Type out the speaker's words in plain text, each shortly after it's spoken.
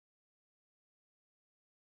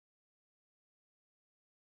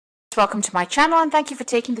welcome to my channel and thank you for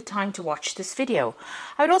taking the time to watch this video.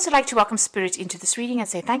 I would also like to welcome Spirit into this reading and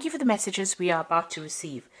say thank you for the messages we are about to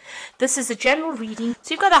receive. This is a general reading.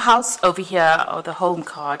 So you've got a house over here, or the home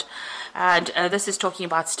card, and this is talking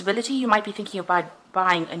about stability. You might be thinking about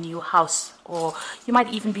buying a new house, or you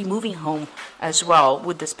might even be moving home as well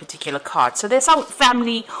with this particular card. So there's some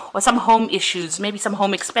family or some home issues, maybe some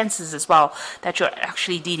home expenses as well that you're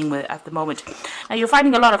actually dealing with at the moment. Now you're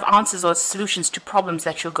finding a lot of answers or solutions to problems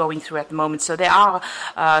that you're going through at the moment. So there are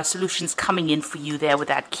solutions coming in for you there with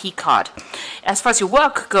that key card. As far as your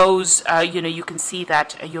work goes, you can see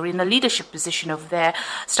that you're in a leadership position over there,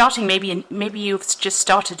 starting maybe you've just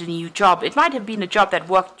started a new job. It might have been a job that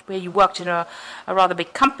where you worked in a rather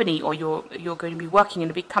big company, or you're going to be working in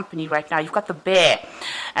a big company right now. You've got the bear,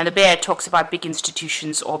 and the bear talks about big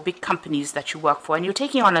institutions or big companies that you work for, and you're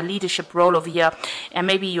taking on a leadership role over here, and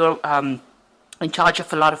maybe you're in charge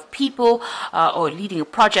of a lot of people, or leading a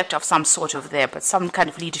project of some sort over there, but some kind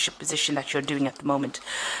of leadership position that you're doing at the moment.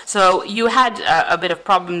 So you had a bit of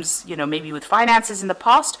problems, maybe with finances in the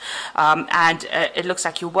past, and it looks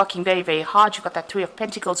like you're working very, very hard. You've got that Three of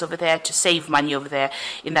Pentacles over there to save money over there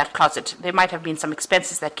in that closet. There might have been some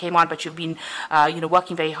expenses that came on, but you've been,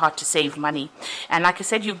 working very hard to save money. And like I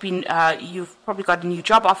said, you've probably got a new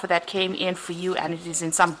job offer that came in for you, and it is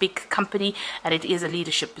in some big company, and it is a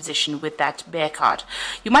leadership position with that bear card.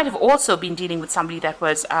 You might have also been dealing with somebody that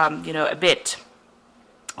was, a bit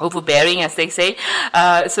overbearing, as they say.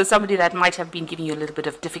 So somebody that might have been giving you a little bit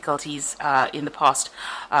of difficulties in the past.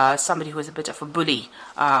 Somebody who is a bit of a bully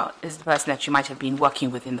is the person that you might have been working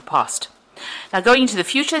with in the past. Now, going into the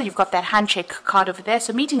future, you've got that handshake card over there.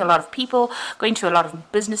 So meeting a lot of people, going to a lot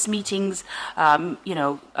of business meetings, a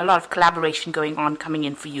lot of collaboration going on, coming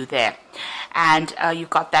in for you there. And you've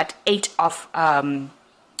got that Eight of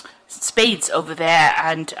Spades over there,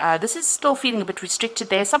 and this is still feeling a bit restricted.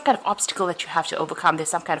 There's some kind of obstacle that you have to overcome. There's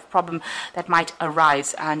some kind of problem that might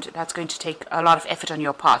arise, and that's going to take a lot of effort on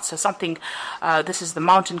your part. So something, this is the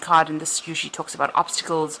Mountain card, and this usually talks about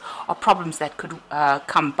obstacles or problems that could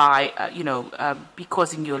come by, be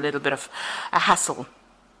causing you a little bit of a hassle.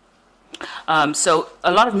 So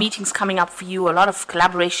a lot of meetings coming up for you, a lot of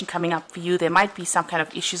collaboration coming up for you. There might be some kind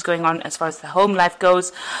of issues going on as far as the home life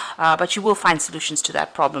goes, but you will find solutions to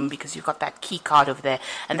that problem because you've got that key card over there,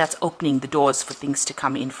 and that's opening the doors for things to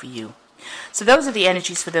come in for you. So those are the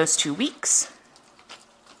energies for those 2 weeks.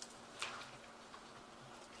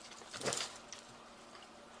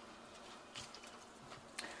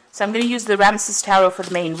 So I'm going to use the Ramses Tarot for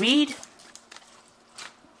the main read.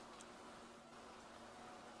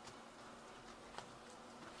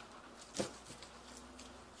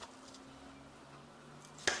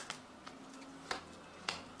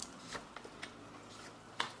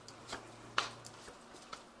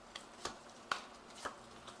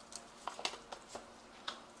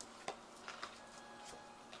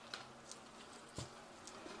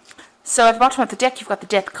 So at the bottom of the deck, you've got the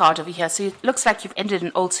Death card over here. So it looks like you've ended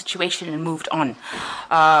an old situation and moved on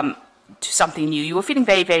to something new. You were feeling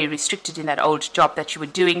very, very restricted in that old job that you were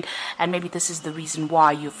doing, and maybe this is the reason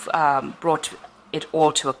why you've brought it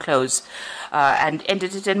all to a close and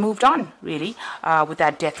ended it and moved on, really, with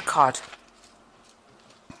that Death card.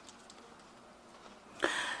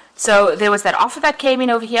 So there was that offer that came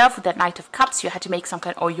in over here for that Knight of Cups. You had to make some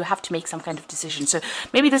kind, or you have to make some kind of decision. So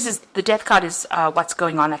maybe this is the Death card is what's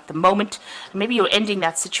going on at the moment. Maybe you're ending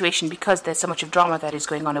that situation because there's so much of drama that is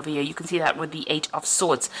going on over here. You can see that with the Eight of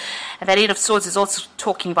Swords, and that Eight of Swords is also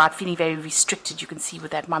talking about feeling very restricted. You can see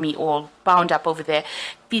with that mummy all bound up over there,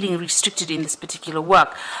 feeling restricted in this particular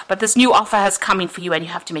work. But this new offer has come in for you, and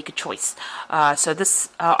you have to make a choice. So this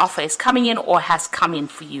offer is coming in or has come in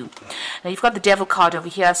for you. Now you've got the Devil card over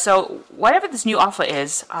here. So whatever this new offer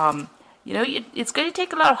is, it's going to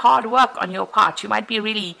take a lot of hard work on your part. You might be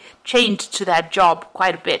really chained to that job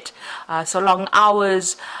quite a bit. So long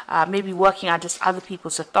hours, maybe working under other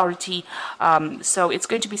people's authority. So it's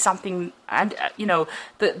going to be something, and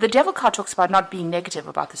the Devil card talks about not being negative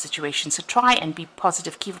about the situation. So try and be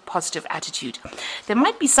positive, keep a positive attitude. There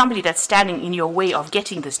might be somebody that's standing in your way of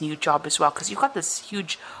getting this new job as well, because you've got this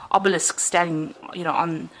huge obelisk standing,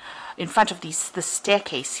 in front of the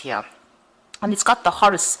staircase here. And it's got the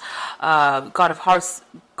Horus, god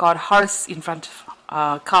Horus in front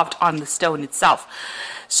of, carved on the stone itself.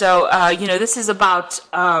 So, this is about,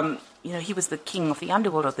 he was the king of the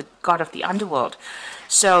underworld, or the god of the underworld.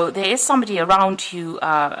 So there is somebody around you,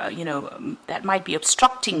 that might be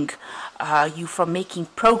obstructing you from making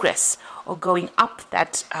progress or going up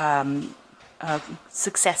that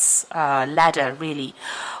success ladder, really,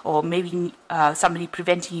 or maybe somebody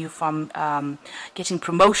preventing you from getting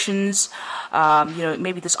promotions.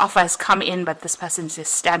 Maybe this offer has come in, but this person is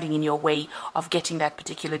just standing in your way of getting that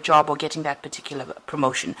particular job or getting that particular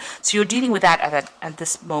promotion. So you're dealing with that at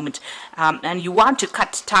this moment, and you want to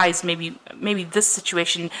cut ties. Maybe this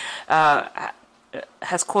situation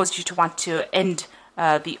has caused you to want to end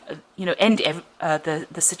the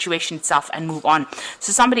situation itself and move on.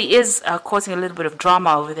 So somebody is causing a little bit of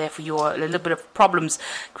drama over there for you, or a little bit of problems,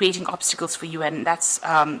 creating obstacles for you, and that's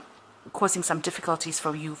causing some difficulties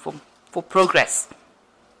for you for progress.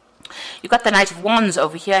 You've got the Knight of Wands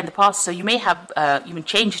over here in the past, so you may have even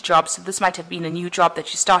changed jobs. So this might have been a new job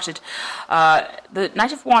that you started. The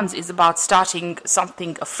Knight of Wands is about starting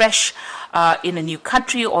something afresh in a new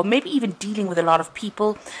country, or maybe even dealing with a lot of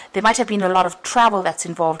people. There might have been a lot of travel that's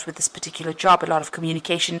involved with this particular job, a lot of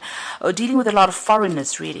communication, or dealing with a lot of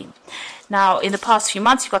foreigners, really. Now, in the past few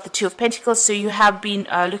months, you've got the Two of Pentacles, so you have been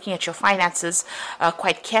looking at your finances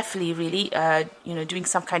quite carefully, really, doing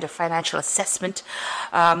some kind of financial assessment.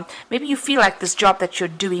 Maybe you feel like this job that you're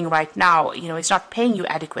doing right now, it's not paying you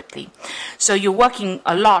adequately. So you're working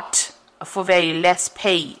a lot for very less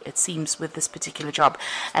pay, it seems, with this particular job.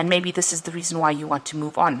 And maybe this is the reason why you want to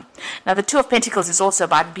move on. Now, the Two of Pentacles is also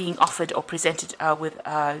about being offered or presented with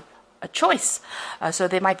a choice. So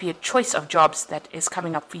there might be a choice of jobs that is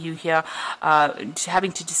coming up for you here,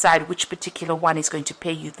 having to decide which particular one is going to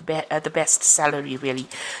pay you the best salary, really.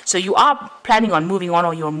 So you are planning on moving on,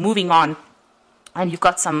 or you're moving on, and you've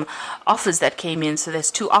got some offers that came in. So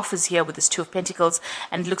there's two offers here with this Two of Pentacles,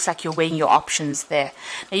 and it looks like you're weighing your options there.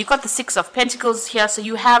 Now you've got the Six of Pentacles here, so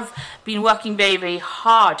you have been working very, very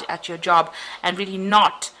hard at your job and really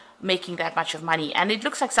not making that much of money, and it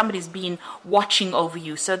looks like somebody's been watching over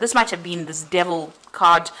you. So this might have been this Devil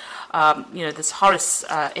card, this Horus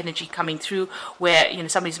energy coming through, where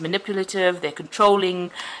somebody's manipulative, they're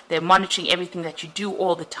controlling, they're monitoring everything that you do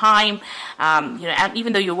all the time, and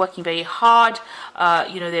even though you're working very hard,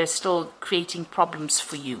 they're still creating problems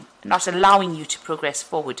for you, not allowing you to progress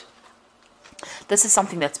forward. This is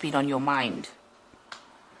something that's been on your mind.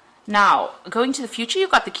 Now, going to the future,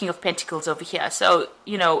 you've got the King of Pentacles over here. So,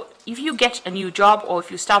 if you get a new job, or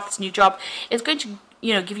if you start this new job, it's going to,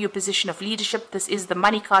 give you a position of leadership. This is the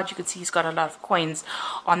money card. You can see he's got a lot of coins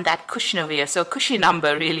on that cushion over here. So, cushy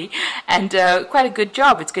number, really. And quite a good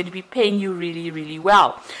job. It's going to be paying you really, really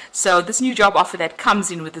well. So, this new job offer that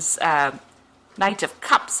comes in with this Knight of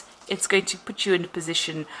Cups, it's going to put you in a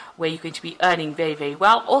position where you're going to be earning very, very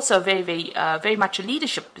well. Also, very, very much a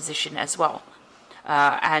leadership position as well.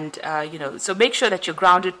 So make sure that you're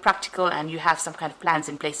grounded, practical, and you have some kind of plans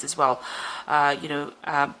in place as well.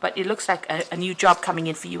 But it looks like a new job coming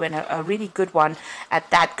in for you, and a really good one at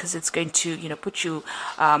that, because it's going to, put you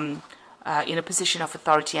in a position of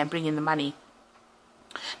authority and bring in the money.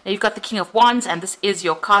 Now you've got the King of Wands, and this is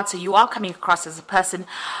your card. So you are coming across as a person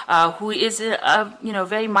who is,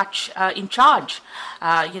 very much in charge.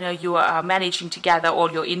 You are managing to gather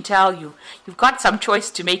all your intel. You've got some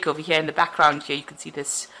choice to make over here in the background. Here you can see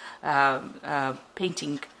this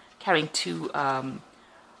painting carrying two,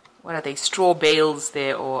 what are they, straw bales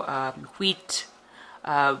there, or wheat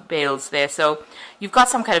bales there. So you've got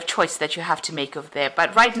some kind of choice that you have to make over there.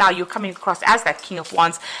 But right now you're coming across as that King of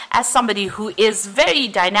Wands, as somebody who is very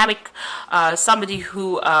dynamic, somebody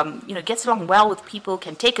who gets along well with people,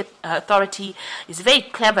 can take authority, is very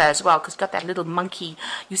clever as well, because you've got that little monkey.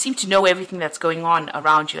 You seem to know everything that's going on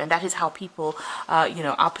around you, and that is how people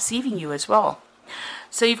are perceiving you as well.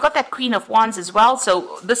 So you've got that Queen of Wands as well.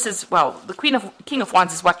 So this is, the King of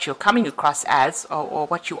Wands is what you're coming across as, or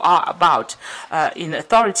what you are about in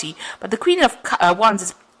authority. But the Queen of Wands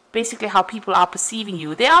is basically how people are perceiving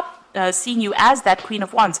you. They are seeing you as that Queen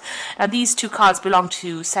of Wands. These two cards belong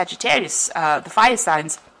to Sagittarius, the fire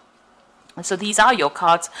signs. So these are your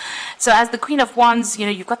cards. So as the Queen of Wands,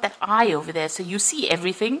 you've got that eye over there. So you see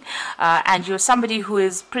everything, and you're somebody who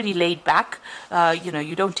is pretty laid back.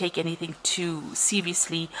 You don't take anything too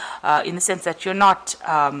seriously, in the sense that you're not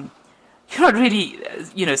really,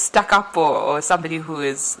 stuck up, or somebody who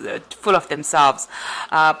is full of themselves.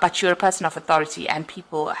 But you're a person of authority, and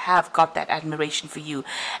people have got that admiration for you.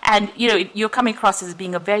 And, you're coming across as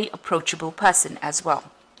being a very approachable person as well,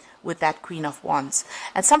 with that Queen of Wands,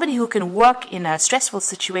 and somebody who can work in a stressful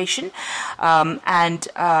situation,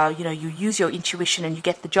 you use your intuition and you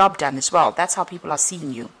get the job done as well. That's how people are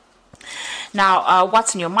seeing you. Now,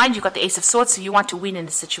 what's in your mind? You've got the Ace of Swords, so you want to win in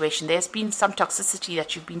the situation. There's been some toxicity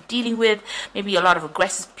that you've been dealing with, maybe a lot of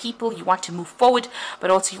aggressive people. You want to move forward,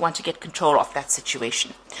 but also you want to get control of that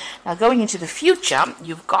situation. Now, going into the future,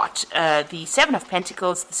 you've got the Seven of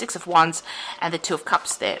Pentacles, the Six of Wands, and the Two of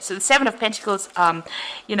Cups there. So the Seven of Pentacles,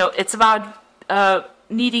 it's about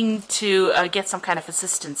needing to get some kind of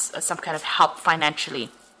assistance, some kind of help financially.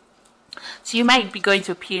 So you might be going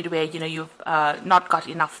through a period where you've not got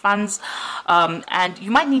enough funds, and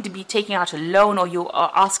you might need to be taking out a loan, or you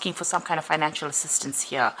are asking for some kind of financial assistance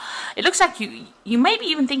here. It looks like you may be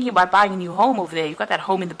even thinking about buying a new home over there. You've got that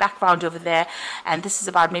home in the background over there, and this is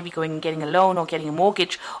about maybe going and getting a loan or getting a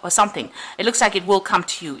mortgage or something. It looks like it will come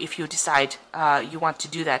to you if you decide you want to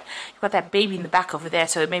do that. You've got that baby in the back over there,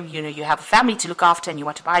 so maybe you have a family to look after and you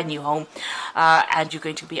want to buy a new home, and you're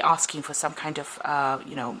going to be asking for some kind of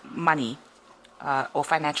money or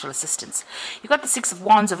financial assistance. You've got the Six of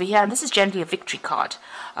Wands over here, and this is generally a victory card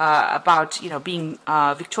about being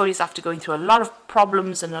victorious after going through a lot of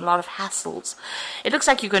problems and a lot of hassles. It looks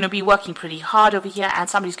like you're going to be working pretty hard over here, and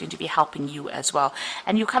somebody's going to be helping you as well.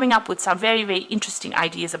 And you're coming up with some very, very interesting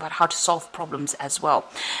ideas about how to solve problems as well.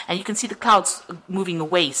 And you can see the clouds moving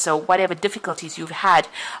away, so whatever difficulties you've had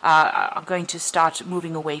are going to start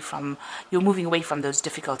moving away from, you're moving away from those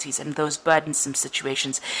difficulties and those burdensome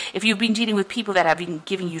situations. If you've been dealing with people that have been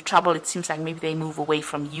giving you trouble, it seems like maybe they move away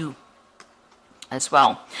from you as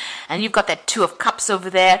well. And you've got that Two of Cups over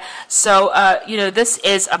there, so this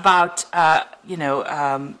is about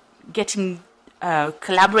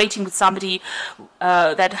collaborating with somebody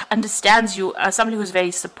that understands you, somebody who's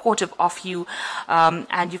very supportive of you,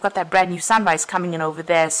 and you've got that brand new sunrise coming in over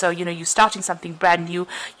there. So you're starting something brand new.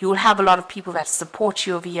 You will have a lot of people that support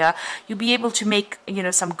you over here. You'll be able to make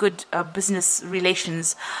some good business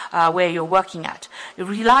relations where you're working at. You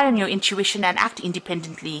rely on your intuition and act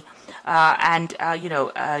independently, and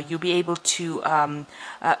you'll be able to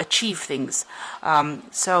achieve things.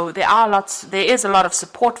 So there is a lot of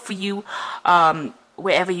support for you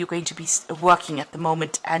wherever you're going to be working at the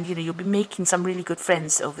moment, and you'll be making some really good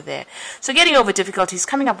friends over there. So getting over difficulties,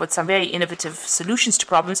 coming up with some very innovative solutions to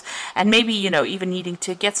problems, and maybe even needing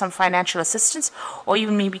to get some financial assistance, or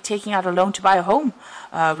even maybe taking out a loan to buy a home.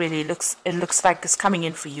 Really it looks like it's coming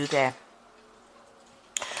in for you there.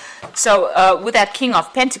 So with that King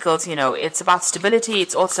of Pentacles, it's about stability.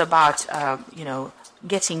 It's also about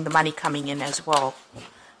getting the money coming in as well.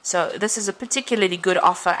 So this is a particularly good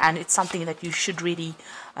offer, and it's something that you should really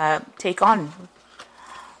take on.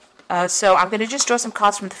 So I'm going to just draw some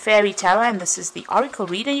cards from the Fairy Tarot, and this is the Oracle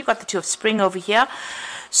reader. You've got the Two of Spring over here.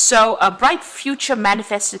 So a bright future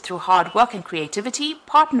manifested through hard work and creativity,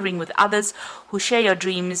 partnering with others who share your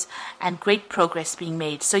dreams, and great progress being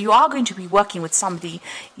made. So you are going to be working with somebody.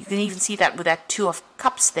 You can even see that with that Two of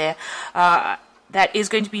Cups there. That is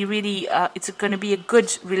going to be really, it's going to be a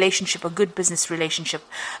good relationship, a good business relationship.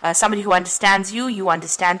 Somebody who understands you, you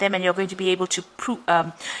understand them, and you're going to be able to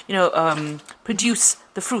produce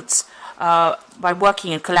the fruits by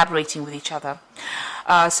working and collaborating with each other.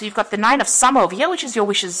 So you've got the Nine of Summer over here, which is your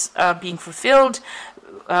wishes being fulfilled.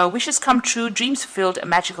 Wishes come true, dreams fulfilled, a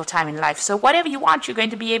magical time in life. So whatever you want, you're going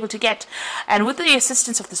to be able to get. And with the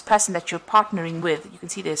assistance of this person that you're partnering with, you can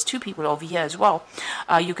see there's two people over here as well,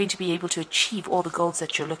 you're going to be able to achieve all the goals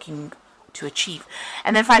that you're looking to achieve.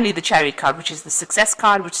 And then finally the Chariot card, which is the Success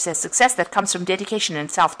card, which says success that comes from dedication and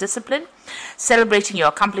self-discipline, celebrating your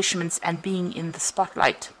accomplishments and being in the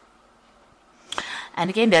spotlight. And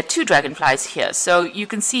again, there are two dragonflies here. So you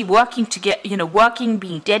can see working to get, working,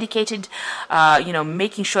 being dedicated,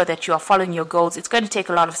 making sure that you are following your goals. It's going to take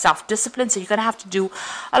a lot of self-discipline. So you're going to have to do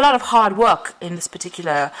a lot of hard work in this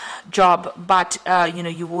particular job. But,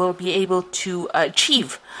 you will be able to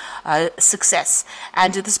achieve success.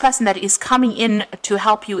 And this person that is coming in to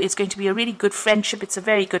help you is going to be a really good friendship. It's a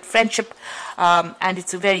very good friendship, and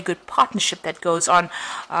it's a very good partnership that goes on.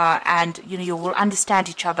 And, you will understand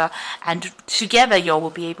each other, and together you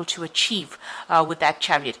will be able to achieve with that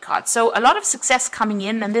Chariot card. So a lot of success coming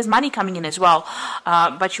in, and there's money coming in as well,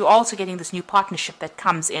 but you're also getting this new partnership that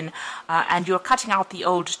comes in, and you're cutting out the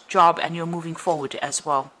old job and you're moving forward as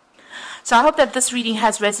well. So I hope that this reading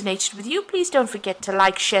has resonated with you. Please don't forget to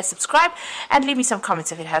like, share, subscribe, and leave me some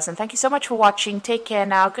comments if it hasn't. Thank you so much for watching. Take care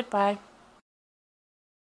now. Goodbye.